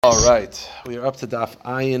All right, we are up to Daf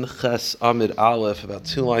Ayin Ches Amid Aleph, about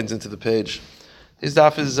 2 lines into the page. His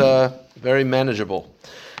Daf is very manageable.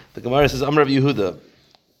 The Gemara says, Amar Rav Yehuda,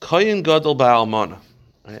 Kohen Gadol Ba'almana.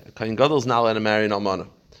 Kohen Gadol is not allowed to marry an Almana.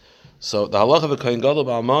 So the halacha of a Kohen Gadol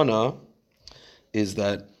Ba'almana is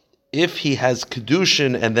that if he has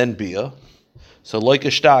Kiddushin and then Bia, so like a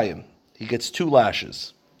Shtayim, he gets 2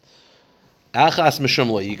 lashes. Achas Mishum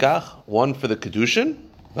Lo Yikach, one for the Kiddushin,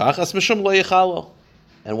 Achas Mishum Lo Yichalo,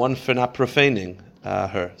 and one for not profaning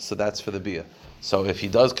her. So that's for the bia. So if he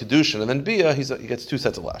does kedushin and then bia, he gets 2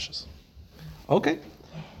 sets of lashes. Okay.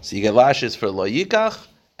 So you get lashes for lo yikach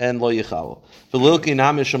and lo yichal. For lilki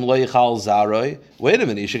namishim lo yichal zaroi. Wait a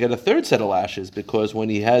minute, you should get a 3rd set of lashes because when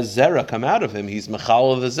he has zera come out of him, he's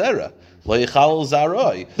mechal of the zera. Lo yichal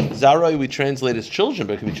zaroi. Zaroi we translate as children,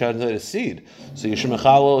 but it can be translated as seed. So you should be a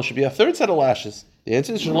 3rd set of lashes. The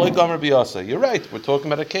answer is Shaloi Gomer Biyasa. You're right. We're talking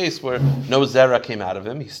about a case where no zera came out of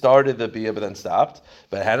him. He started the bia but then stopped.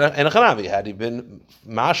 But had he been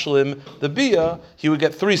mashlim the bia, he would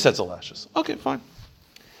get 3 sets of lashes. Okay, fine.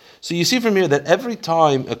 So you see from here that every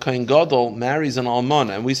time a Kohen Gadol marries an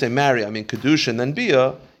almana, and we say marry, I mean kedushin, then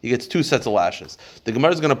bia, he gets 2 sets of lashes. The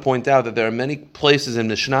Gemara is going to point out that there are many places in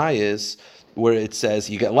Mishnayos where it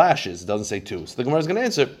says you get lashes. It doesn't say 2. So the Gemara is going to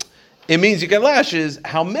answer, it means you get lashes.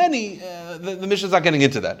 How many? The Mishnah's not getting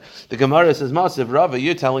into that. The Gemara says, Masiv Rabbi,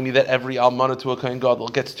 you're telling me that every almana to a Kohen Gadol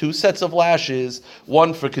gets 2 sets of lashes,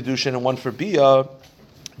 one for Kiddushin and one for Bia.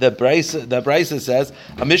 The Brisa says,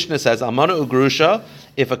 a Mishnah says, almana ugrusha,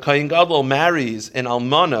 if a Kohen Gadol marries an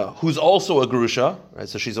almana who's also a grusha, right?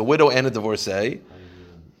 So she's a widow and a divorcee.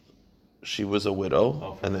 She was a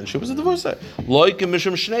widow, and then she was a divorcee. Loik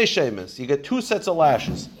mishum shnei shemes. You get 2 sets of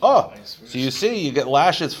lashes. Oh, so you see, you get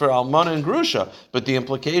lashes for almana and grusha, but the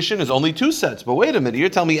implication is only 2 sets. But wait a minute, you're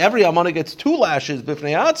telling me every almana gets 2 lashes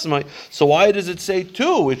b'fnei atzmai. So why does it say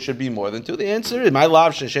 2? It should be more than 2. The answer is my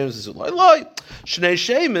lav shnei shemes is loy shnei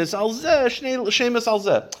shemes al zeh shnei shemes al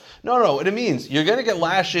zeh. No. It means you're going to get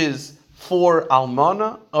lashes for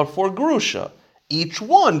almana or for grusha. Each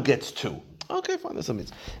one gets 2. Okay, fine, that's what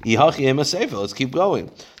it means. Let's keep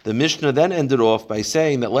going. The Mishnah then ended off by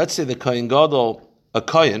saying that let's say the Kohen Gadol, a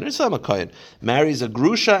Kohen, or some a Kohen, marries a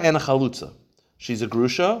Grusha and a Chalutza. She's a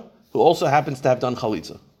Grusha who also happens to have done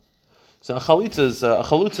Chalitza. So a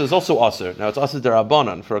Chalutza is also Aser. Now it's Aser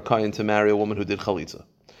derabanan for a Kohen to marry a woman who did Chalitza.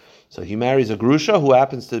 So he marries a Grusha who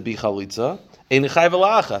happens to be Chalitza.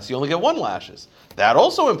 You only get 1 lashes. That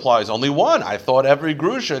also implies only 1. I thought every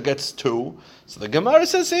grusha gets 2. So the Gemara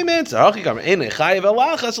says same answer.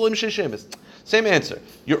 Same answer.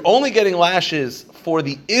 You're only getting lashes for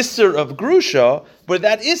the isser of grusha, but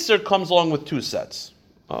that isser comes along with 2 sets.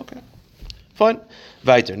 Okay, fine.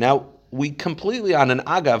 Weiter. Now we completely on an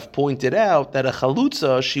agav pointed out that a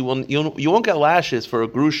chalutza you won't get lashes for a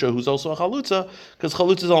grusha who's also a chalutza because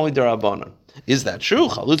chalutza is only derabanan. Is that true?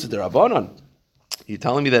 Chalutza derabanan. You're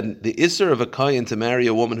telling me that the isser of a kohen to marry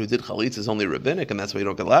a woman who did chalitza is only rabbinic, and that's why you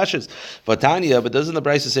don't get lashes. But doesn't the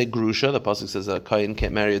Brisa say grusha? The pasuk says a kohen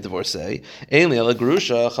can't marry a divorcee. Ainli ala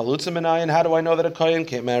grusha chalutza menayin. How do I know that a kohen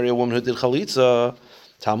can't marry a woman who did chalitza?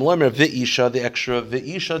 Talmud v'isha, the extra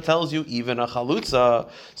v'isha tells you even a chalutza.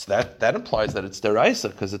 So that implies that it's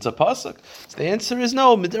deraisa because it's a pasuk. So the answer is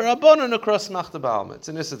no. Midirabanan across nachtabal. It's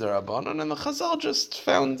an issa derabanan, and the Chazal just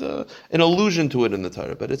found an allusion to it in the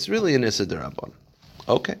Torah, but it's really an issa derabanan.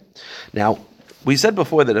 Okay. Now, we said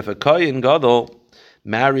before that if a Kohen Gadol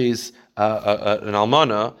marries an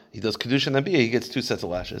almana, he does Kiddushin and Bia, he gets 2 sets of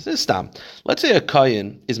lashes. This is stam. Let's say a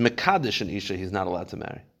Kohen is mekadesh an isha he's not allowed to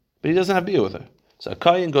marry, but he doesn't have Bia with her. So a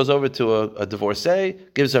Kohen goes over to a divorcee,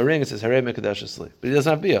 gives her a ring and says, Harei mekadesh asli, but he doesn't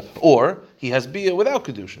have Bia. Or he has Bia without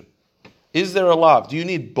Kiddushin. Is there a lav? Do you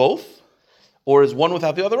need both? Or is one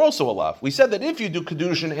without the other also a lav? We said that if you do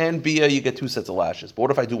Kiddushin and Bia, you get 2 sets of lashes. But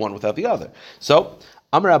what if I do one without the other? So,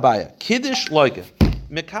 Amar Abaya, Kiddush loike.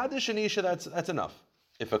 Mekadesh and Isha, that's enough.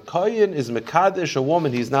 If a Kohen is Mekadesh, a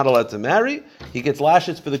woman he's not allowed to marry, he gets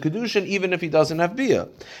lashes for the Kiddushin even if he doesn't have Bia.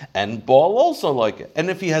 And Baal also like it.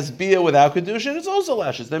 And if he has Bia without Kiddushin, it's also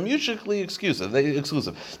lashes. They're mutually exclusive.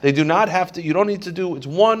 They do not have to, you don't need to do, it's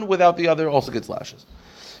one without the other also gets lashes.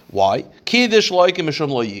 Why? Kiddush loike mishum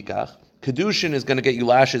lo yikach. Kiddushin is going to get you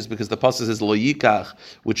lashes because the pasuk says lo yikach,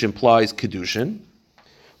 which implies Kiddushin.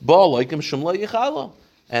 Baal loike mishum lo yichalo.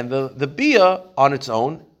 And the bia on its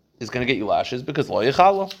own is going to get you lashes because lo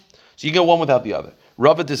yichalo. So you get one without the other.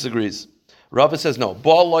 Rava disagrees. Rava says no.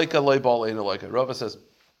 Baal loika loy baal eina loika. Rava says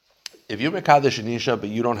if you're mekadesh and isha but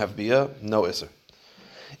you don't have bia, no iser.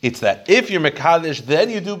 It's that if you're mekadesh, then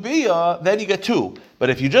you do bia, then you get 2. But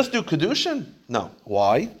if you just do Kiddushin, no.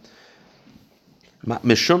 Why?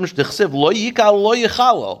 Mishum dechsiv lo yikal lo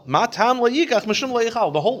yichalol. Matam lo yikach mishum lo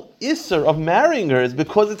yichal. The whole isser of marrying her is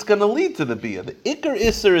because it's going to lead to the bia. The ikar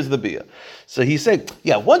isser is the bia. So he's saying,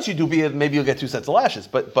 yeah, once you do bia, maybe you'll get 2 sets of lashes.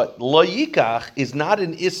 But lo yikach is not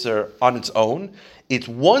an isser on its own. It's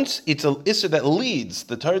an isser that leads.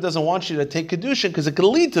 The Torah doesn't want you to take Kiddushin because it could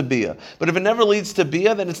lead to bia. But if it never leads to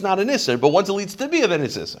bia, then it's not an isser. But once it leads to bia, then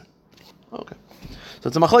it's isser. Okay. So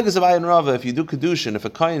it's a machlekes of Ayin and Rava. If you do Kiddushin, if a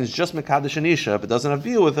kohen is just mekadosh an isha, if it doesn't have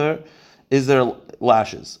bia with her, is there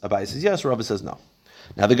lashes? Abai says yes, Rava says no.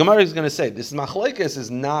 Now the Gemara is going to say, this machlekes is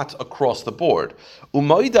not across the board.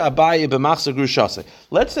 Umoida Abai b'machzor grushase.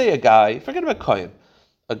 Let's say a guy, forget about kohen,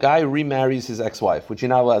 a guy remarries his ex-wife, which you're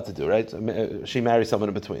not allowed to do, right? She marries someone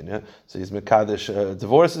in between, yeah? So he's mekadosh,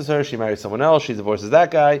 divorces her, she marries someone else, she divorces that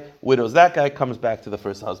guy, widows that guy, comes back to the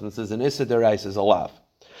first husband, says an issa derais is a lav.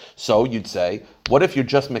 So you'd say, what if you're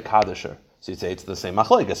just mekadesher? So you'd say it's the same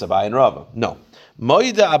machlekes, Abai and Rava. No.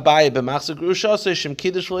 Moida Abai b'machzor grushase shem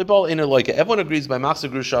kiddush leibol ina loike. Everyone agrees by machzor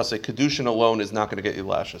grushase, Kiddushin alone is not going to get you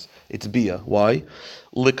lashes. It's bia. Why?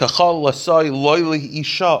 Likachal lasai loyli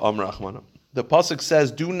isha amrachmana. The pasuk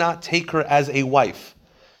says, do not take her as a wife.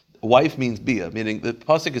 Wife means bia, meaning the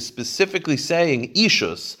pasuk is specifically saying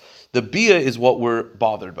ishus. The bia is what we're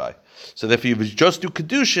bothered by. So that if you just do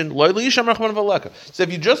Kiddushin, so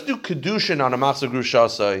if you just do Kiddushin on a machzor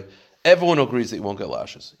grushasai, everyone agrees that you won't get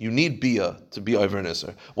lashes. You need bia to be over an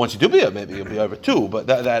isser. Once you do bia, maybe you'll be over 2, but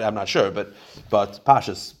that I'm not sure. But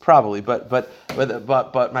pashas probably.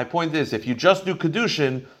 But my point is, if you just do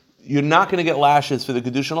Kiddushin, you're not going to get lashes for the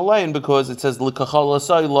Kiddushin alone because it says l'kachal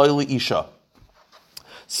lasai loyli isha.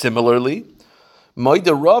 Similarly,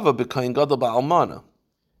 Moida Rava b'kayin gadol ba'almana.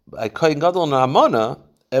 By kayin gadol and almana,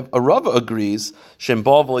 a Rava agrees,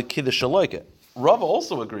 Shembav like Kiddush it. Rava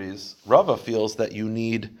also agrees. Rava feels that you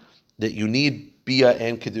need bia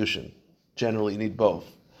and Kiddushin. Generally, you need both.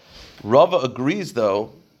 Rava agrees,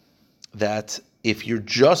 though, that if you're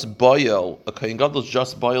just boil, a kohen gadol is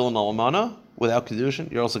just boil and almana without Kiddushin,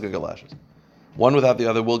 you're also going to get lashes. One without the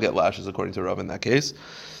other will get lashes, according to Rava in that case.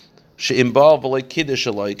 She'imbav v'lei kiddush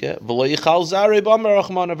aloike v'lei yichal zarei b'amar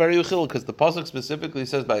rachmana very yuchil, because the pasuk specifically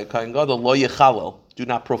says by a kohen gadol lo yichalel, do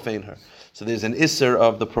not profane her. So there's an isser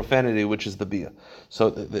of the profanity, which is the bia. So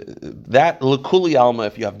that lekuli alma,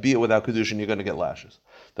 if you have bia without Kiddushin, you're going to get lashes.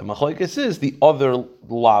 The machlekes is the other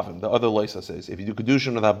lavim, the other loisa says, if you do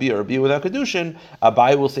Kiddushin without bia or bia without Kiddushin,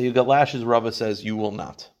 Abai will say you get lashes, Rava says you will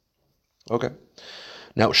not. Okay.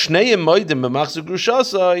 Now, Shneim Moedim b'machzor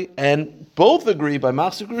grushasai, and both agree by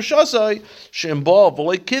machzor grushasai, she'imbav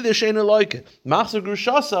v'lei kiddush ain't like it. Machzor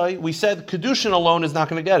grushasai, we said Kiddushin alone is not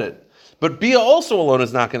going to get it. But bia also alone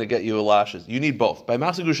is not going to get you lashes. You need both. By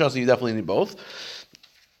machzor grushasai, you definitely need both.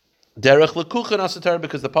 Derech lekuchen asatar,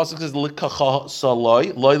 because the pasuk says likacha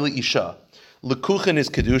saloi loyli isha. Lekuchen is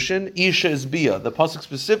Kiddushin, isha is bia. The pasuk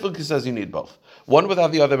specifically says you need both. One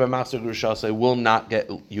without the other by machzor grushasai will not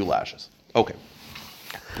get you lashes. Okay.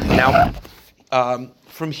 Now,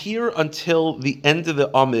 from here until the end of the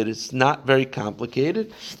Amid, it's not very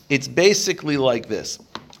complicated. It's basically like this.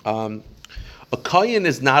 A kohen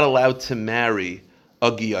is not allowed to marry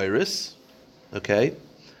a giyaris, okay?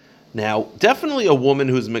 Now, definitely a woman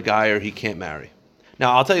who's megayer, he can't marry.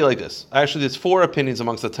 Now, I'll tell you like this. Actually, there's 4 opinions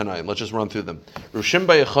amongst the Tanaim. Let's just run through them. Rav Shimon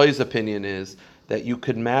bar Yochai's opinion is that you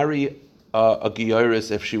could marry a giyaris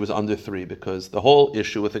if she was under 3, because the whole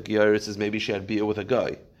issue with a giyaris is maybe she had bia with a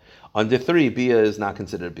guy. Under 3, bia is not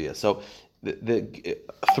considered bia. So the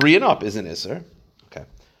 3 and up is an isser. Okay.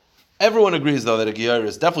 Everyone agrees though that a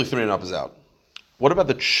giyaris, definitely 3 and up is out. What about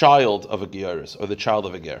the child of a giyaris or the child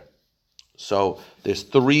of a ger? So there's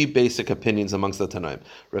 3 basic opinions amongst the Tanaim.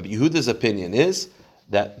 Rabbi Yehuda's opinion is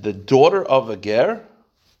that the daughter of a ger,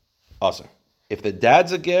 aser. If the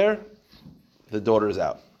dad's a ger, the daughter is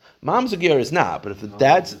out. Mom's a ger is not, but if the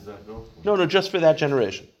dad's... No, just for that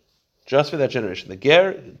generation. Just for that generation. The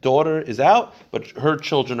ger, daughter is out, but her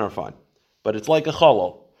children are fine. But it's like a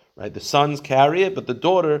chalal, right? The sons carry it, but the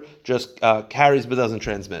daughter just carries but doesn't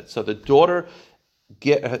transmit. So the daughter,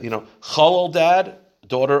 chalal dad,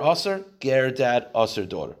 daughter aser, ger dad, aser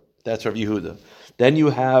daughter. That's Rav Yehuda. Then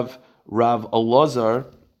you have Rav Elazar.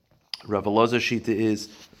 Rav Elazar Shita is...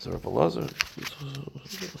 So Rav Elazar...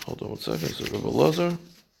 Hold on one second. So Rav Elazar...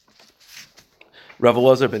 Rav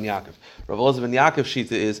Elazar ben Yaakov. Rav Elazar ben Yaakov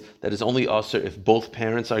Shita is that it's only aser if both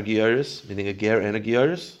parents are giyaris, meaning a ger and a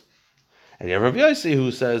giyaris. And you have Rav Yossi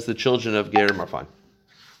who says the children of gerim are fine.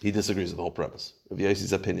 He disagrees with the whole premise. Rav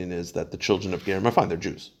Yossi's opinion is that the children of gerim are fine. They're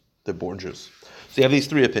Jews. They're born Jews. So you have these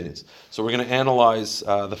 3 opinions. So we're going to analyze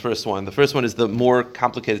the first one. The first one is the more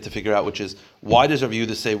complicated to figure out, which is why does Rav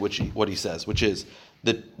Yehuda say what he says, which is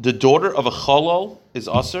The daughter of a cholol is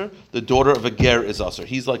aser. The daughter of a ger is aser.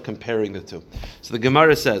 He's like comparing the two. So the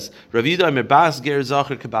Gemara says, Rav Yudah Omer bas ger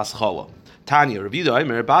zacher kebas cholol. Tanya, Rav Yudah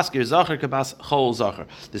Omer bas ger zacher kebas cholol zacher.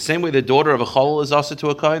 The same way the daughter of a cholol is aser to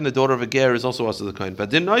a kohen, the daughter of a ger is also aser to the kohen. But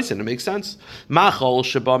didn't know, it makes sense. Machol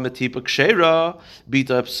sheba metipa kshera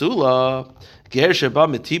bita psula. Ger sheba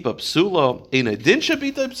metipa psula. Ina din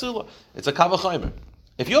shebita psula. It's a kavachaymer.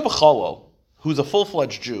 If you have a cholol who's a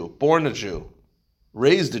full-fledged Jew, born a Jew,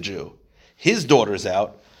 raised a Jew, his daughter's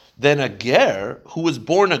out, then a ger who was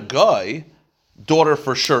born a guy, daughter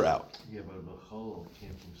for sure out. Yeah, but a cholol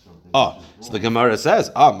came from something. So the Gemara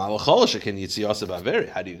says, malachol shekin yitziasa baveri.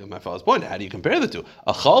 How do you, my father's point? How do you compare the two?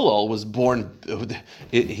 A cholol was born,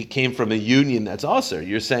 he came from a union that's aser.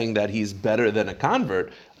 You're saying that he's better than a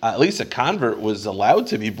convert. At least a convert was allowed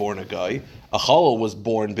to be born a guy. A cholol was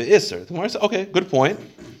born be'isr. The Gemara says, okay, good point.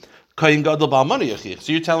 Kayin gadol ba'al mana yachich.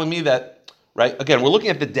 So you're telling me that, right? Again, we're looking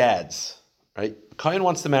at the dads, right? Kayin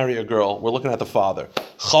wants to marry a girl. We're looking at the father.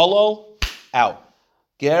 Cholol, out.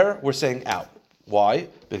 Ger, we're saying out. Why?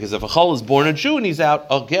 Because if a cholol is born a Jew and he's out,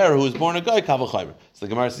 a ger who is born a guy, kavachaymer. So the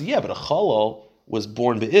Gemara says, yeah, but a cholol was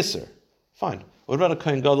born be'isr. Fine. What about a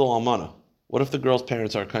kayin gadol almana? What if the girl's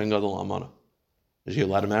parents are kayin gadol almana? Is he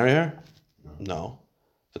allowed to marry her? No.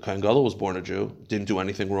 The kayin gadol was born a Jew, didn't do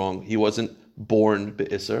anything wrong. He wasn't born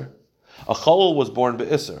be'isr. A cholol was born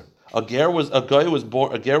be'isr. A ger was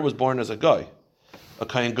born as a guy. A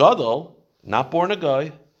kayin gadol, not born a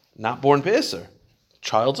guy, not born be'isr.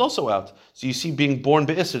 Child's also out. So you see, being born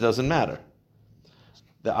be'isr doesn't matter.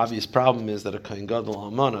 The obvious problem is that a kayin gadol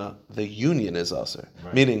almana, the union is aser.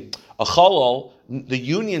 Right. Meaning, a cholol, the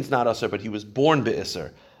union's not aser, but he was born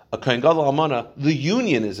be'isr. A kayin gadol almana, the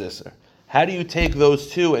union is iser. How do you take those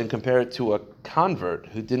two and compare it to a convert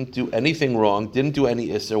who didn't do anything wrong, didn't do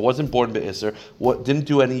any iser, wasn't born be'isr, didn't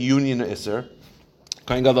do any union iser?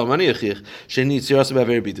 Kayin gadol almana yachich sheni yitzir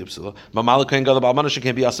b'avera b'di psula. Mamala kayin gadol almana she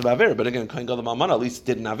can't be aser b'avera, but again, kayin gadol almana at least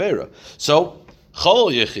didn't avera. So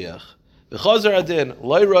cholol yachiach v'chazer adin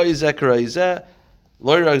loy roi zekaraizeh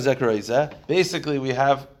loy roi zekaraizeh. Basically,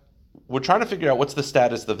 we're trying to figure out what's the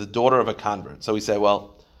status of the daughter of a convert. So we say,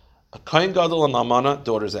 well, a kayin gadol and almana,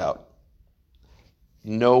 daughter's out.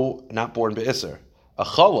 No, not born be'isr. A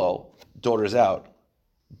cholol, daughter's out.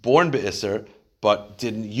 Born be'isr, but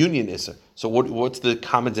didn't union isr. So what's the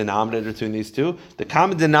common denominator between these two? The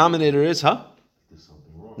common denominator is, There's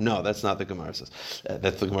something wrong. No, that's not the Gemara says.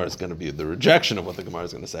 That's the Gemara is going to be the rejection of what the Gemara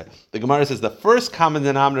is going to say. The Gemara says the first common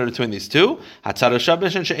denominator between these two, hatzara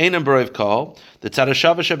shavish and she'enam b'roiv kol. The tzara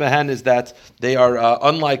shavish behen is that they are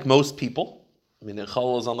unlike most people. I mean, the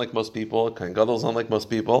cholol is unlike most people. Kayin gadol is unlike most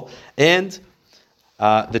people, and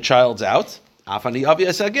the child's out. So to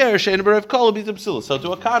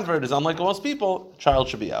a convert is unlike most people, child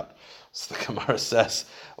should be out. So the Gemara says,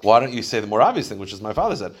 why don't you say the more obvious thing, which is my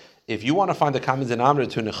father said, if you want to find the common denominator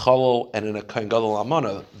between a cholol and a kayin gadol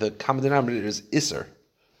almana, the common denominator is iser.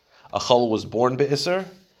 A cholol was born be'isr,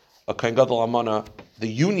 a kayin gadol almana, the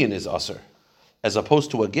union is aser, as opposed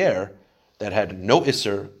to a ger that had no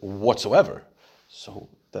iser whatsoever. So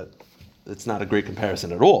it's not a great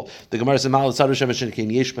comparison at all. The Gemara says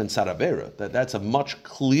that's a much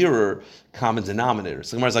clearer common denominator.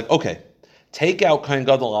 So the Gemara is like, okay, take out kayin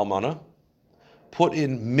gadol almana, put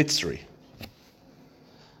in mitzri.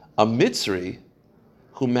 A mitzri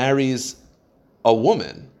who marries a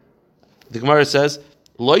woman. The Gemara says,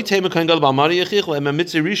 "Loi tema kayin gadol almana yachich le'em a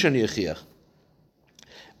mitzri rishon yachich."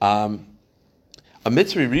 A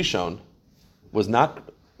mitzri rishon was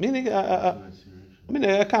not meaning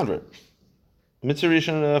a convert. Mitzri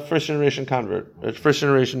Rishon, a first generation convert, a first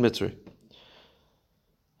generation Mitzri.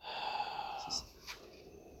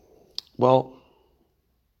 Well,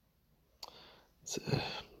 the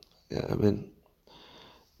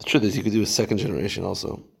truth is you could do a second generation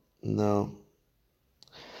also. No.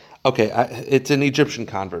 Okay, it's an Egyptian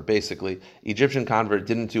convert, basically. Egyptian convert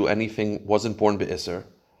didn't do anything, wasn't born be'isr.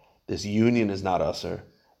 This union is not usr,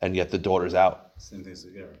 and yet the daughter's out. Same thing as the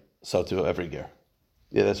ger. So to every ger.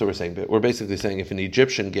 Yeah, that's what we're saying. But we're basically saying if an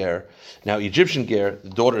Egyptian ger,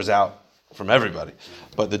 the daughter's out from everybody,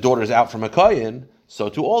 but the daughter's out from a kohen, so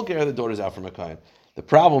to all ger, the daughter's out from a kohen. The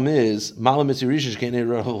problem is, it's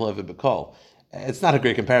not a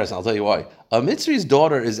great comparison, I'll tell you why. A Mitzri's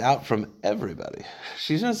daughter is out from everybody.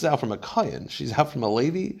 She's not just out from a kohen, she's out from a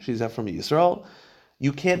lady, she's out from a Yisrael.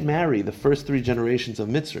 You can't marry the first three generations of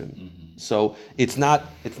Mitzrim. Mm-hmm. So it's not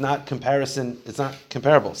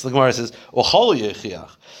comparable. So the Gemara says, "Ochol yechiach,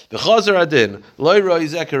 v'chazer adin, loy roi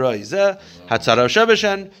zekeroi zeh, hatzara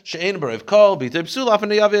shebeshen, she'en b'rev kol, b'tei psula, afan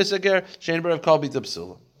yav yeseger, she'en b'rev kol, b'tei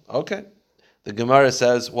psula." Okay. The Gemara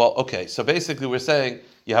says, well, okay, so basically we're saying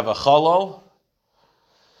you have a chalal,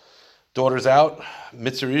 daughters out,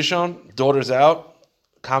 mitzvah rishon, daughters out,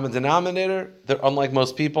 common denominator, they're unlike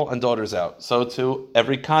most people, and daughters out. So too,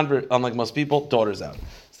 every convert, unlike most people, daughters out.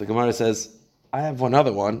 So the Gemara says, I have one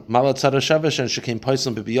other one. Malat tzara shavish and shekim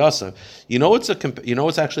paisum b'biyasa. You know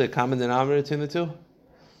what's actually a common denominator between the two?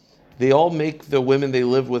 They all make the women they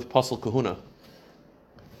live with pasal kahuna.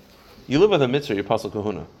 You live with a mitzvah, you're pasal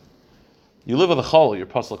kahuna. You live with a chol, you're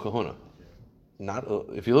pasal kahuna. Not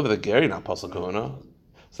if you live with a ger, you're not pasal kahuna.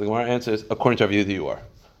 So the Gemara answers, according to Rabbi Yehuda, you are.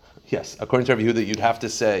 Yes, according to Rabbi Yehuda, you'd have to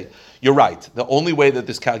say, you're right. The only way that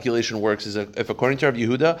this calculation works is if according to Rabbi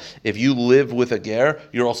Yehuda, if you live with a ger,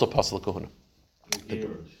 you're also pasal kahuna.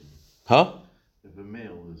 Huh? If a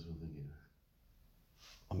male lives with a ger.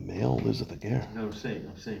 A male lives with a ger. No, I'm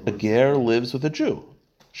saying. A ger lives with a Jew.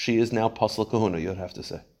 She is now pasal kahuna, you'd have to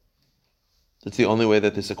say. That's the only way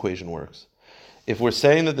that this equation works. If we're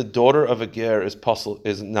saying that the daughter of a ger is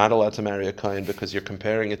not allowed to marry a kohen because you're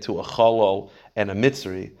comparing it to a chalal and a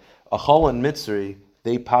mitzri, a chalal and mitzri,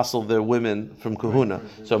 they pasal their women from kahuna.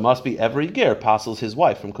 Right. So it must be every ger pasals his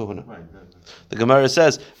wife from kahuna. Right. The Gemara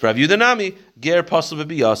says, for Rabbi Yehuda nami, ger pasal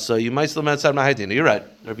b'biyasa, you might still mention mahadina. You're right.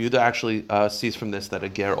 Rabbi Yehuda actually sees from this that a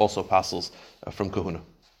ger also pasals from kahuna.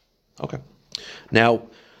 Okay. Now,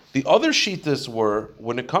 the other shittas were,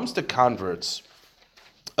 when it comes to converts,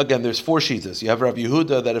 again, there's four shittas. You have Rabbi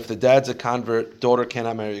Yehuda that if the dad's a convert, daughter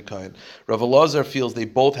cannot marry a kohen. Rav Elazar feels they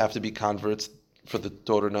both have to be converts for the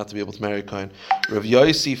daughter not to be able to marry a kohen. Rav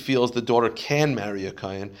Yossi feels the daughter can marry a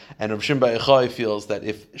kohen, and Rav Shimon bar Yochai feels that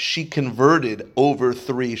if she converted over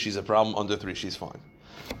 3, she's a problem. Under 3, she's fine.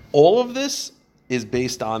 All of this is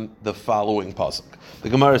based on the following pasuk. The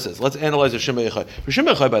Gemara says, let's analyze Rav Shimon bar Yochai. Rav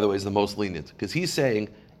Shimon bar Yochai, by the way, is the most lenient because he's saying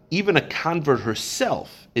even a convert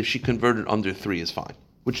herself, if she converted under 3, is fine.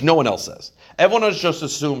 Which no one else says. Everyone else just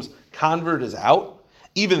assumes convert is out.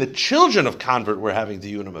 Even the children of convert we're having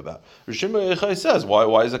to yunim about. Rav Shimon bar Yochai says,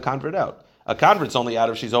 why is a convert out? A convert's only out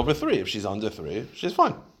if she's over 3. If she's under 3, she's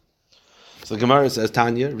fine. So the Gemara says,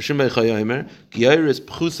 Tanya, Rav Shimon bar Yochai,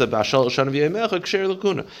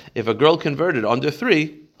 if a girl converted under 3,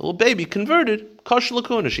 a little baby converted, kash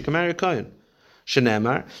lakuna, she can marry a kohen.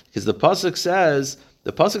 Shenemar, because the pasuk says,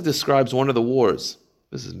 the pasuk describes one of the wars.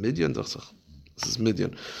 This is Midian. This is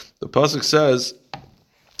Midian. The pasuk says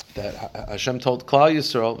that Hashem told Klal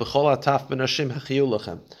Yisrael, "V'chol ataf b'nashim hachiyu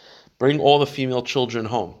lachem." Bring all the female children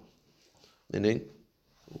home, meaning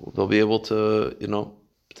they'll be able to,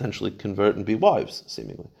 potentially convert and be wives,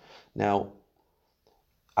 seemingly. Now,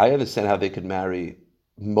 I understand how they could marry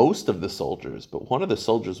most of the soldiers, but one of the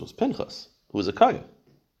soldiers was Pinchas, who was a kohen.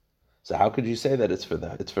 So how could you say that it's for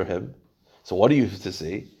that? It's for him. So what do you have to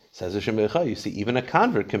see? Says Hashem, you see, even a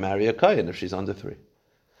convert can marry a kohen if she's under 3.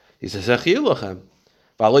 He says,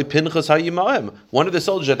 one of the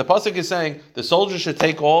soldiers, the pasuk is saying, the soldiers should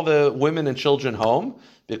take all the women and children home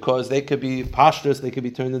because they could be pashtus, they could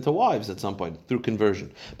be turned into wives at some point through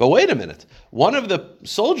conversion. But wait a minute, one of the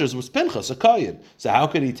soldiers was Pinchas, a kohen. So how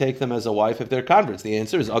could he take them as a wife if they're converts? The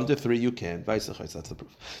answer is under 3 you can. That's the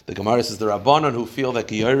proof. The Gemara says the Rabbanan who feel that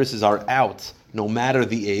Geiruses are out no matter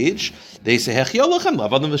the age, they say, they say,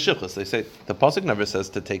 the pasuk never says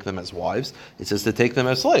to take them as wives, it says to take them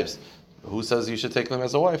as slaves. Who says you should take them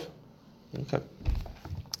as a wife? Okay.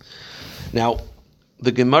 Now,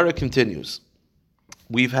 the Gemara continues.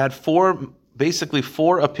 We've had basically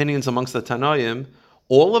four opinions amongst the Tanaim.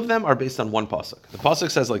 All of them are based on one pasuk. The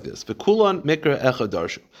pasuk says like this: "V'kulan mikra echad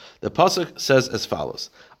darshu." The pasuk says as follows: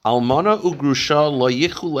 "Almana ugrusha lo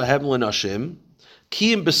yichu lehem lenashim."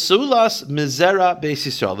 Kiyim besulas mizera beis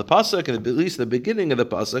Yisrael. The pasuk, at least the beginning of the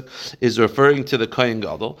pasuk, is referring to the kohen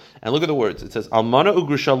gadol. And look at the words. It says, "Almana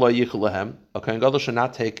ugrusha lo yichu lehem." A kohen gadol should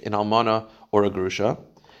not take an almana or a grusha.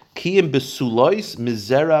 Kiyim besulois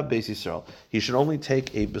mizera beis Yisrael. He should only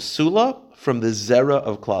take a besula from the zera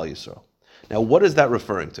of Klal Yisrael. Now, what is that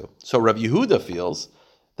referring to? So Rabbi Yehuda feels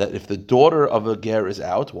that if the daughter of a ger is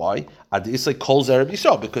out, why? Adisle kol zera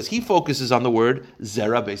b'Yisrael, because he focuses on the word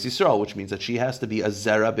zera beis Yisrael, which means that she has to be a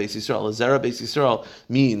zera beis Yisrael. A zera beis Yisrael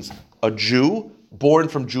means a Jew born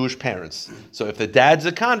from Jewish parents. So if the dad's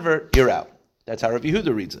a convert, you're out. That's how Rabbi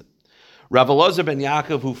Yehuda reads it. Rav Elazar ben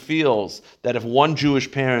Yaakov, who feels that if one Jewish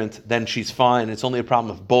parent, then she's fine, it's only a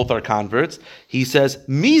problem if both are converts, he says,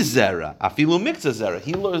 mi zera, afilu mikza zera.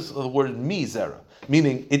 He learns the word mi zera,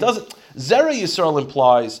 meaning it doesn't, zera Yisrael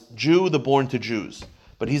implies Jew, the born to Jews.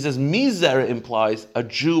 But he says, mi zera implies a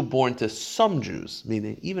Jew born to some Jews,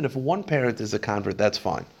 meaning even if one parent is a convert, that's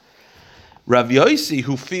fine. Rav Yossi,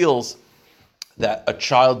 who feels that a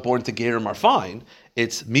child born to Gerim are fine,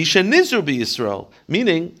 It's Misha Nizru Bi Yisrael,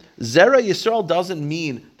 meaning Zera Yisrael doesn't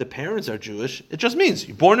mean the parents are Jewish. It just means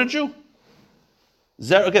you're born a Jew.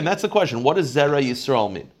 Zera, again, that's the question. What does Zera Yisrael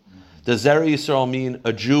mean? Does Zera Yisrael mean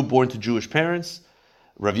a Jew born to Jewish parents?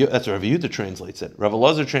 That's what Rav Yehuda translates it. Rav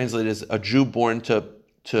Elazar translates it as a Jew born to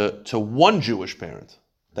one Jewish parent.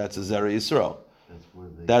 That's a Zera Yisrael.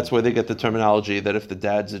 That's where they get the terminology that if the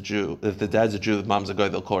dad's a Jew, the mom's a guy,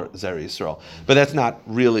 they'll call it Zera Yisrael. But that's not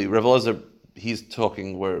really Rav Elazar. He's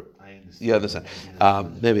talking where you understand.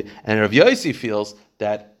 Maybe. And Rav Yossi feels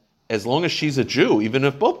that as long as she's a Jew, even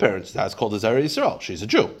if both parents, that's called a Zera Yisrael. She's a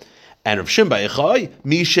Jew. And Rav Shimon bar Yochai,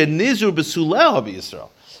 Misha Nizur B'Suleh B'Yisrael.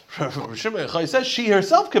 Rav Shimon bar Yochai says she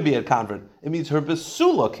herself could be a convert. It means her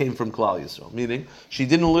Besula came from Klal Yisrael, meaning she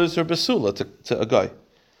didn't lose her Besula to a guy.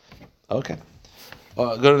 Okay.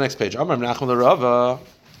 Go to the next page. Amar Menachem l'Rava.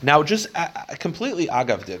 Now, just completely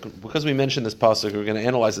agavdik, because we mentioned this pasuk, we're going to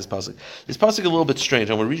analyze this pasuk. This pasuk is a little bit strange.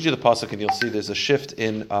 I'm going to read you the pasuk, and you'll see there's a shift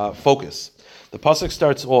in focus. The pasuk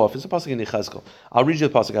starts off. It's a pasuk in Yechezkel. I'll read you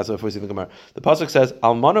the pasuk before we see the Gemara. The pasuk says,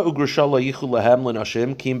 "Almana ugrusha lo yichu lahem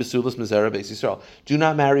lenashim kim besulas mizera beis Yisrael." Do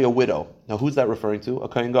not marry a widow. Now, who's that referring to? A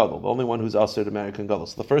kohen gadol, the only one who's also to marry a kohen gadol.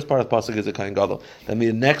 So the first part of the pasuk is a kohen gadol. Then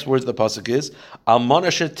the next words of the pasuk is Almana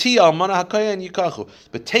sheti almana hakohen yikachu,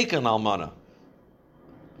 but take an almana,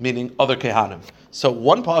 meaning other kehanim. So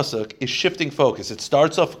one pasuk is shifting focus. It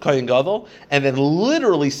starts off kohen gadol, and then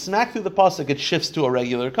literally smack through the pasuk, it shifts to a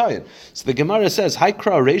regular kohen. So the Gemara says,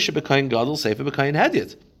 "Haikra reisha b'kohen gadol, sefer b'kohen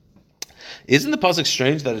hedyot." Isn't the pasuk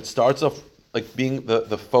strange that it starts off like being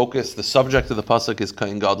the focus, the subject of the pasuk is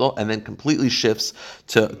kohen gadol, and then completely shifts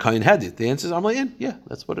to kohen hedyot? The answer is Amlayin. Yeah,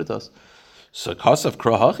 that's what it does. So kasav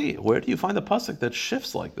krahachi, where do you find the pasuk that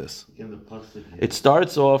shifts like this? It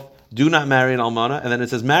starts off, do not marry an almana, and then it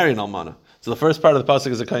says marry an almana. So the first part of the pasuk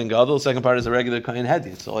is a kohen gadol, the second part is a regular kohen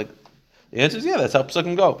hedyot. So like, the answer is yeah, that's how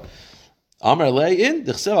pasukim go. Amar lei in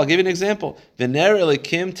d'chsev. I'll give you an example. V'ner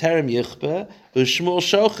elikim terem yichbe u'shmuel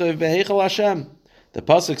shochev beheichel Hashem. The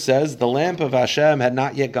pasuk says the lamp of Hashem had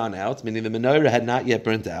not yet gone out, meaning the menorah had not yet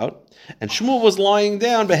burnt out, and Shmuel was lying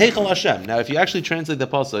down beheichel Hashem. Now, if you actually translate the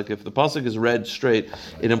pasuk, if the pasuk is read straight,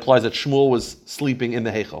 it implies that Shmuel was sleeping in the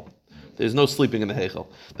heichel. There's no sleeping in the heichel.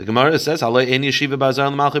 The Gemara says, you're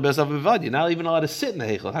not even allowed to sit in the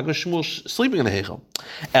heichel. How could Shmuel sleeping in the heichel?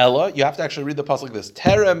 Ella, you have to actually read the pasuk like this: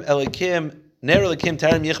 Terem elikim ner elikim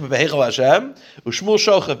terem yichbe beheichel Hashem u'Shmuel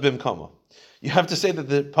shochev bimkama. You have to say that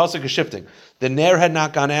the pasuk is shifting. The ner had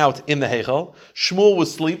not gone out in the heichel. Shmuel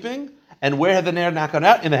was sleeping, and where had the ner not gone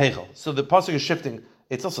out? In the heichel. So the pasuk is shifting.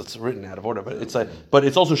 It's written out of order, but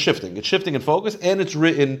it's also shifting. It's shifting in focus, and it's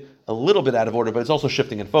written a little bit out of order, but it's also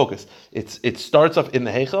shifting in focus. It starts up in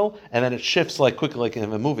the heichel, and then it shifts like quickly, like in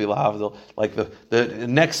a movie. Like the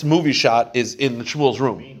next movie shot is in the Shmuel's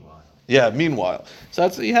room. Meanwhile.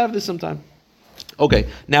 So you have this sometime. Okay,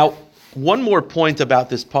 now one more point about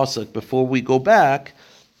this pasuk before we go back.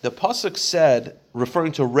 The pasuk said,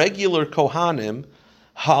 referring to regular kohanim,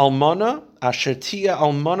 ha'almana asher tia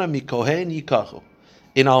almana mikohen yikachu.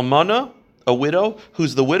 In almana, a widow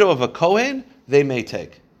who's the widow of a kohen, they may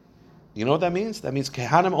take. You know what that means? That means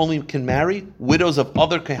kehanim only can marry widows of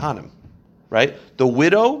other kehanim, right? The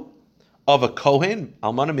widow of a kohen,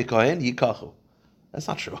 almana mikohen yikachu. That's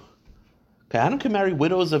not true. Kehanim can marry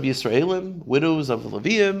widows of Yisraelim, widows of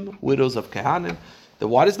Leviim, widows of Kehanim. Then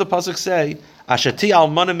why does the pasuk say Ashati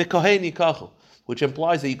almana mikohen yikachu, which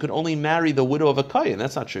implies that you can only marry the widow of a kohen?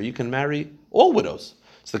 That's not true. You can marry all widows.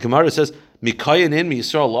 So the Gemara says mikohen in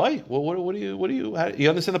Yisrael lai. Well, what do you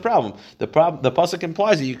understand the problem? The pasuk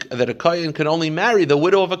implies that a kohen can only marry the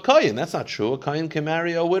widow of a kohen. That's not true. A kohen can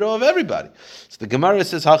marry a widow of everybody. So the Gemara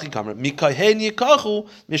says hachi kamar mikohen yikachu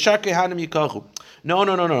mishar kehanim yikachu. No.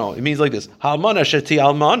 It means like this. Halmana sheti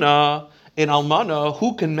almana. In almana,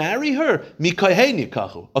 who can marry her? Mikohen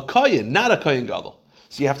yikachu. A kohen, not a kohen gadol.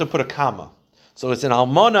 So you have to put a comma. So it's an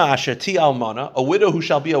almana asheti almana, a widow who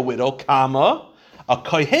shall be a widow, comma, a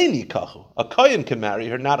kohen yikachu. A kohen can marry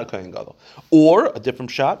her, not a kohen gadol. Or a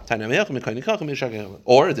different shot.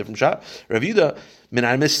 Or a different shot. Rav Yehuda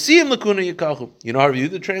minar mesim lakuna yikachu. You know how Rav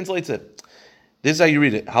Yehuda translates it? This is how you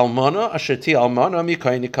read it. Halmana asheti almana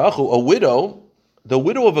mikohen yikachu. A widow. The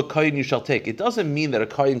widow of a kohen you shall take. It doesn't mean that a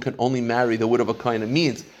kohen can only marry the widow of a kohen. It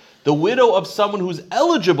means the widow of someone who's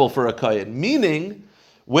eligible for a kohen. Meaning,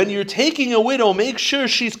 when you're taking a widow, make sure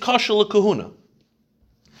she's kosher l'kahuna.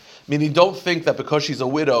 Meaning, don't think that because she's a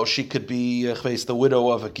widow, she could be the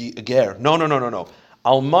widow of a ger. No.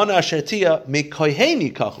 Almana shetia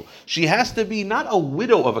mekoheni kachu. She has to be not a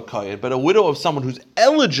widow of a kohen, but a widow of someone who's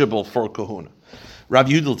eligible for kahuna. Rav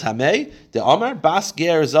Yudel Tamei, the Amar, Bas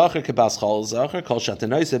Ger Zacher Kebas Chol Zacher, Kol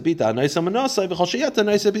Shatanoisa Bita Anoisa Manasai, V'Chol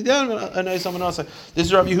Sheyatanoisa Bita Anoisa Manasai. This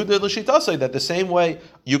is Rav Yehuda L'Shitasai, that the same way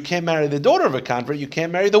you can't marry the daughter of a convert, you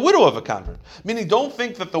can't marry the widow of a convert. Meaning, don't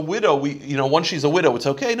think that the widow, once she's a widow, it's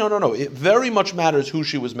okay. No. It very much matters who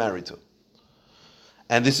she was married to.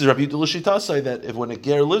 And this is Rabbi Yehuda L'Shitasai, that if when a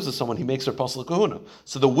ger lives with someone, he makes her pasal kahuna.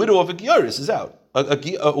 So the widow of a geris is out.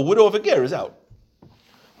 A widow of a ger is out.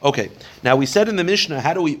 Okay. Now we said in the Mishnah,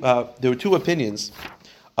 there were two opinions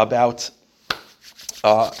about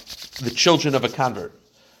the children of a convert.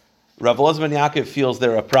 Rav Elazar ben Yaakov feels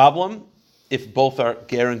they're a problem if both are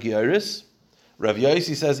ger and geris. Rav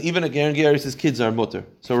Yossi says even a ger and geris' kids are mutter.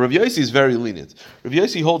 So Rav Yossi is very lenient. Rav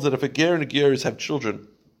Yossi holds that if a ger and a geris have children,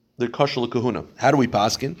 they're kosher l'kahuna. How do we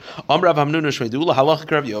paskin? Rav Hamnuna shmeidula halacha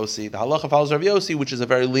Rav Yossi. The halacha follows Rav Yossi, which is a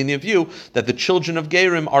very lenient view that the children of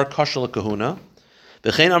gerim are kosher l'kahuna.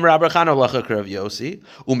 V'chein Amar Rabbi Chana halacha Rav Yossi.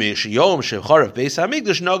 U'meishiyom shecharev beis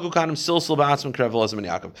hamikdash nagu kanim silsil ba'atzman Rav Elazar ben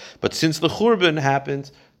Yaakov. But since the churban happened,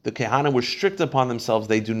 the Kehanim were strict upon themselves.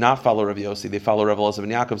 They do not follow Rav Yossi. They follow Rav Elazar ben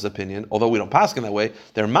Yaakov's opinion. Although we don't paskin that way,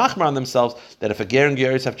 they're machmar on themselves that if a ger and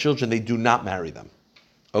geris have children, they do not marry them.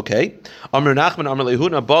 Okay. Amr Nachman, Amr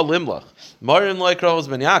Lehuna, Ba Limlach. Marin like Rav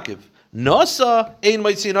ben Yaakov. Nasa ein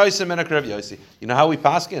mitzin oisem menak Rav Yossi. You know how we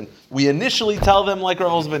paskin? We initially tell them like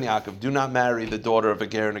Rav ben Yaakov, do not marry the daughter of a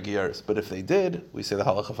ger and a geris. But if they did, we say the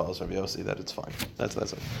halacha follows Rav Yossi that it's fine. That's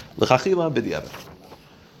it. L'chachila b'diavad.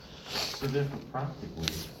 So therefore,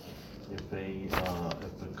 practically, if a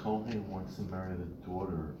kohen wants to marry the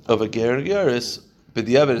daughter of a ger and a geris,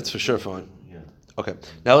 b'diavad, it's for sure fine. Okay,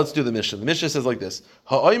 now let's do the Mishnah. The Mishnah says like this: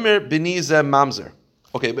 Ha'omer b'nizeh mamzer.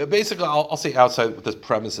 Okay, but basically, I'll say outside what this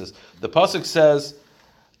premise is. The pasuk says,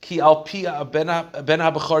 "Ki al pia ben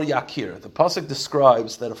habachar yakir." The pasuk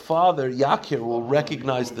describes that a father yakir will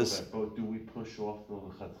recognize this. But do we push off the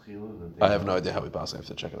lechatchila? I have no idea how we pass. I have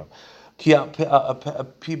to check it out. Ki al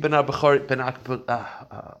pi ben habachar ben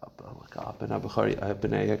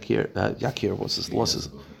yakir yakir. What's his?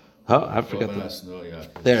 Huh? I forgot that.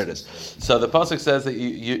 There it is. So the pasuk says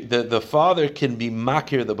that the father can be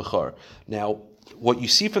makir the bechor. Now, what you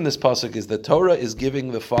see from this pasuk is the Torah is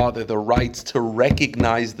giving the father the rights to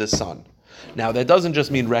recognize the son. Now, that doesn't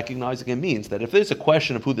just mean recognizing; it means that if there's a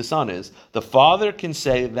question of who the son is, the father can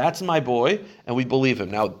say, "That's my boy," and we believe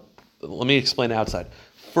him. Now, let me explain outside.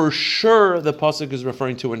 For sure, the pasuk is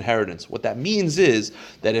referring to inheritance. What that means is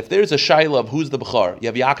that if there's a shaila of who's the bechar, you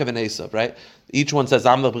have Yaakov and Esav, right? Each one says,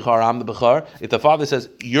 "I'm the bechar, I'm the bechar." If the father says,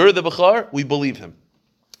 "You're the bechar," we believe him.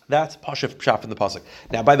 That's pashaf pshaf in the pasuk.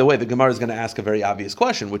 Now, by the way, the Gemara is going to ask a very obvious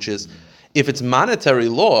question, which is, if it's monetary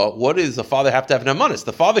law, what does the father have to have namanis?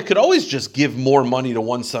 The father could always just give more money to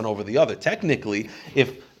one son over the other. Technically,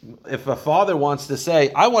 if a father wants to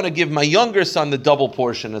say, I want to give my younger son the double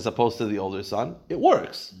portion as opposed to the older son, it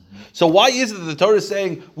works. So why is it that the Torah is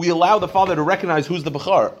saying we allow the father to recognize who's the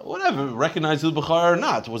bechar? Whatever, recognize who's the bechar or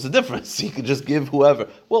not, what's the difference? He could just give whoever.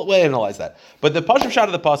 Well, we'll analyze that. But the pashut shot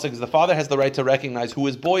of the pasuk is the father has the right to recognize who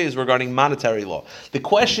his boy is regarding monetary law. The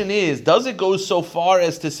question is, does it go so far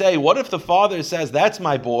as to say, what if the father says, that's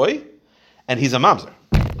my boy, and he's a mamzer?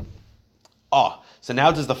 So now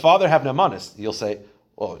does the father have namanis? You'll say,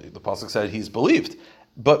 well, the pasuk said he's believed.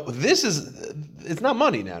 But it's not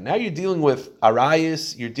money now. Now you're dealing with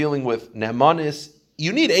arayis, you're dealing with nemanis,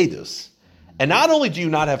 you need edus. And not only do you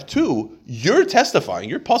not have two, you're testifying,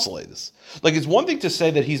 you're puzzle edus. Like, it's one thing to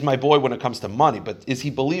say that he's my boy when it comes to money, but is he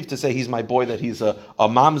believed to say he's my boy, that he's a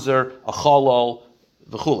mamzer, a chalal,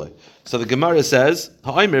 v'chule? So the Gemara says,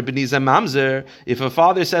 Ha'omer b'nizeh mamzer, if a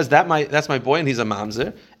father says that's my boy and he's a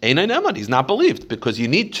mamzer, einay neman, he's not believed, because you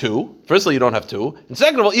need two. Firstly, you don't have two. And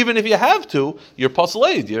second of all, even if you have two, you're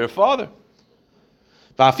pasaled, you're a father.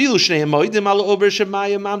 And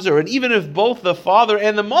even if both the father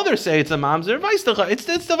and the mother say it's a mamzer, it's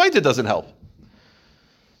the vaita doesn't help.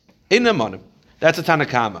 Ein nemanim. That's a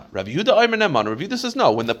Tanakama. Rav Yehuda Omer Neman. Rav Yehuda says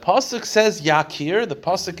no. When the pasuk says Yakir, the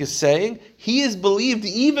pasuk is saying he is believed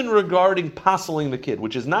even regarding passeling the kid,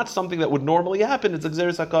 which is not something that would normally happen. It's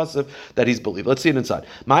Xeris HaKasav that he's believed. Let's see it inside.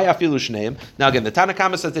 My Afilu Shneim. Now again, the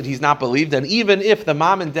Tanakama says that he's not believed, and even if the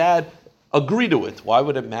mom and dad agree to it, why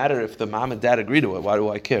would it matter if the mom and dad agree to it? Why do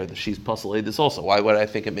I care that she's pasaled this also? Why would I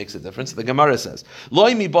think it makes a difference? The Gemara says,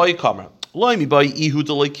 Loi mi boy kamra, Loi mi boy ihu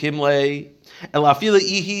deloi kimle. Elafila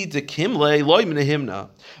ihi de kimle loy minehimna.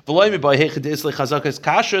 V'loy mi by hechadis lechazakas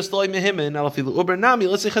kashrus loy mehimin. Elafila uber nami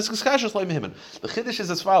let's say chazkas kashrus loy mehimin. The chiddush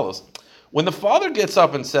is as follows: when the father gets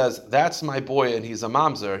up and says, "That's my boy and he's a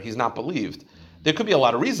mamzer," he's not believed. There could be a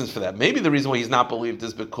lot of reasons for that. Maybe the reason why he's not believed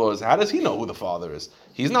is because how does he know who the father is?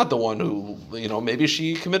 He's not the one who, maybe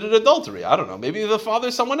she committed adultery. I don't know. Maybe the father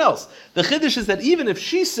is someone else. The chiddush is that even if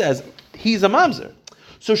she says he's a mamzer,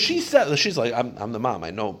 so she's like, I'm the mom. I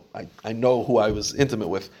know who I was intimate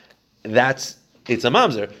with. It's a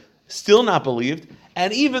mamzer. Still not believed.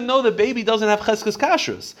 And even though the baby doesn't have cheskes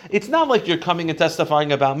kashrus, it's not like you're coming and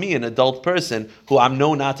testifying about me, an adult person who I'm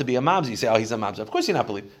known not to be a mamzer. You say, he's a mamzer. Of course you're not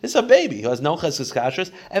believed. It's a baby who has no cheskes kashrus,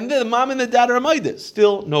 and the mom and the dad are amaydis.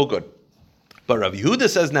 Still no good. But Rabbi Yehuda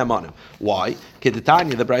says nemanim. Why?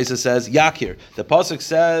 Kedetanya, the Brisa says yakir. The pasuk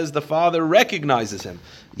says the father recognizes him.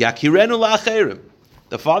 Yakirenu la'acherim.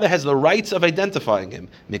 The father has the rights of identifying him.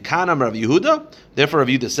 Mikanam Rav Yehuda. Therefore, Rav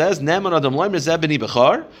Yehuda says, "Neman adam loy mezeh b'ni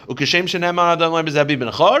bechar, ukeshem sheneman adam loy mezeh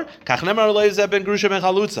b'ni bechar, kach neman loy mezeh ben grusha ben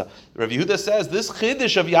chalutza." Rav Yehuda says this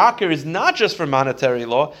chiddush of Yakir is not just for monetary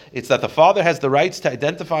law; it's that the father has the rights to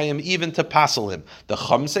identify him, even to passel him. The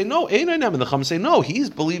Chum say no, and the Chum say no. He's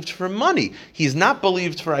believed for money. He's not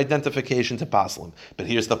believed for identification to passel him. But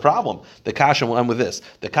here's the problem: the kasha will end with this.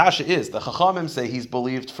 The kasha is the Chachamim say he's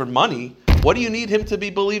believed for money. What do you need him to be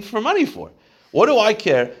believed for money for? What do I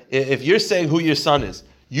care if you're saying who your son is?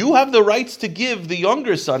 You have the rights to give the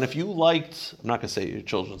younger son, if you liked, I'm not going to say your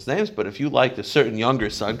children's names, but if you liked a certain younger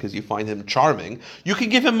son because you find him charming, you can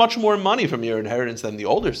give him much more money from your inheritance than the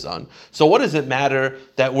older son. So what does it matter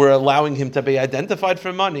that we're allowing him to be identified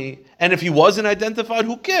for money? And if he wasn't identified,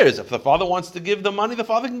 who cares? If the father wants to give the money, the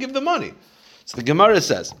father can give the money. So the Gemara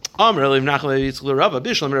says, according to the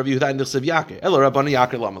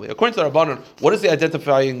Rabbanon, what does the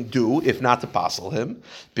identifying do if not to passel him?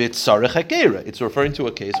 It's referring to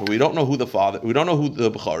a case where we don't know who the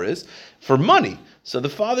Bechar is, for money. So the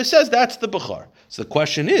father says that's the Bechar. So the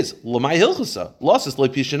question is, L'may hilchasa, losses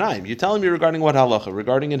lo'pishanayim. You're telling me regarding what halacha?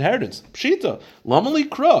 Regarding inheritance. Pshita, lamali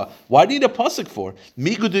kra. Why do you need a pasuk for?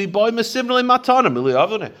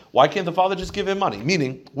 Why can't the father just give him money?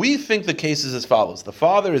 Meaning, we think the case is as follows. The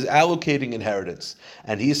father is allocating inheritance.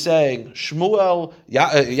 And he's saying, Shmuel,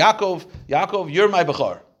 Yaakov, you're my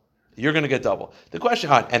Bechar. You're going to get double. The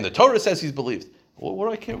question, and the Torah says he's believed. Well, what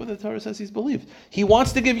do I care what the Torah says he's believed? He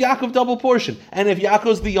wants to give Yaakov double portion. And if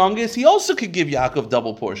Yaakov's the youngest, he also could give Yaakov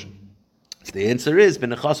double portion. So the answer is,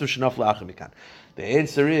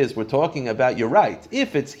 we're talking about, you're right.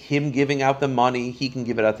 If it's him giving out the money, he can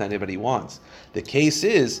give it out to anybody he wants. The case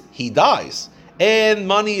is, he dies, and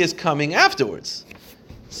money is coming afterwards.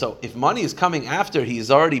 So if money is coming after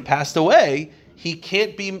he's already passed away, he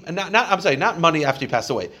can't be, not money after he passed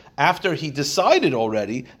away. After he decided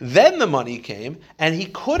already, then the money came, and he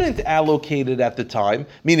couldn't allocate it at the time,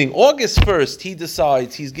 meaning August 1st, he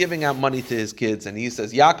decides he's giving out money to his kids, and he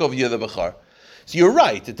says, Yaakov, you're the Bechar. So you're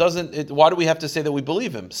right, why do we have to say that we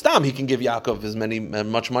believe him? Stam, he can give Yaakov as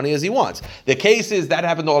much money as he wants. The case is, that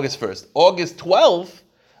happened August 1st. August 12th,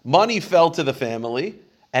 money fell to the family,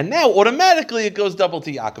 and now automatically it goes double to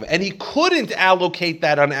Yaakov. And he couldn't allocate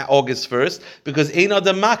that on August 1st because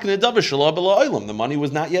the money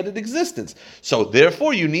was not yet in existence. So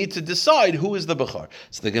therefore you need to decide who is the Bechar.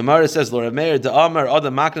 So the Gemara says, according to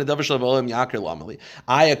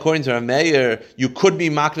Rameir, you could be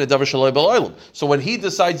Makna Davar Shaloi B'Olam. So when he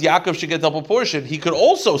decides Yaakov should get double portion, he could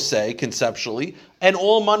also say, conceptually, and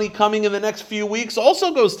all money coming in the next few weeks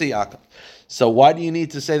also goes to Yaakov. So why do you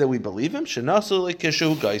need to say that we believe him?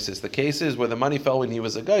 The case is where the money fell when he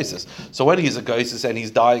was a geisis. So when he's a geisis and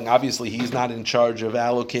he's dying, obviously he's not in charge of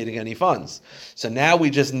allocating any funds. So now we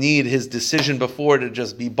just need his decision before to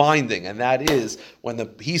just be binding, and that is when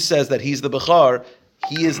he says that he's the Bechar,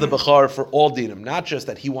 he is the Bechar for all dinim, not just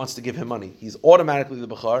that he wants to give him money. He's automatically the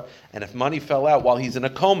Bechar, and if money fell out while he's in a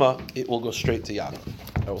coma, it will go straight to Yaakov.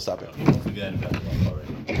 I will stop here.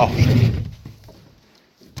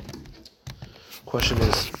 Question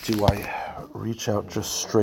is, do I reach out just straight?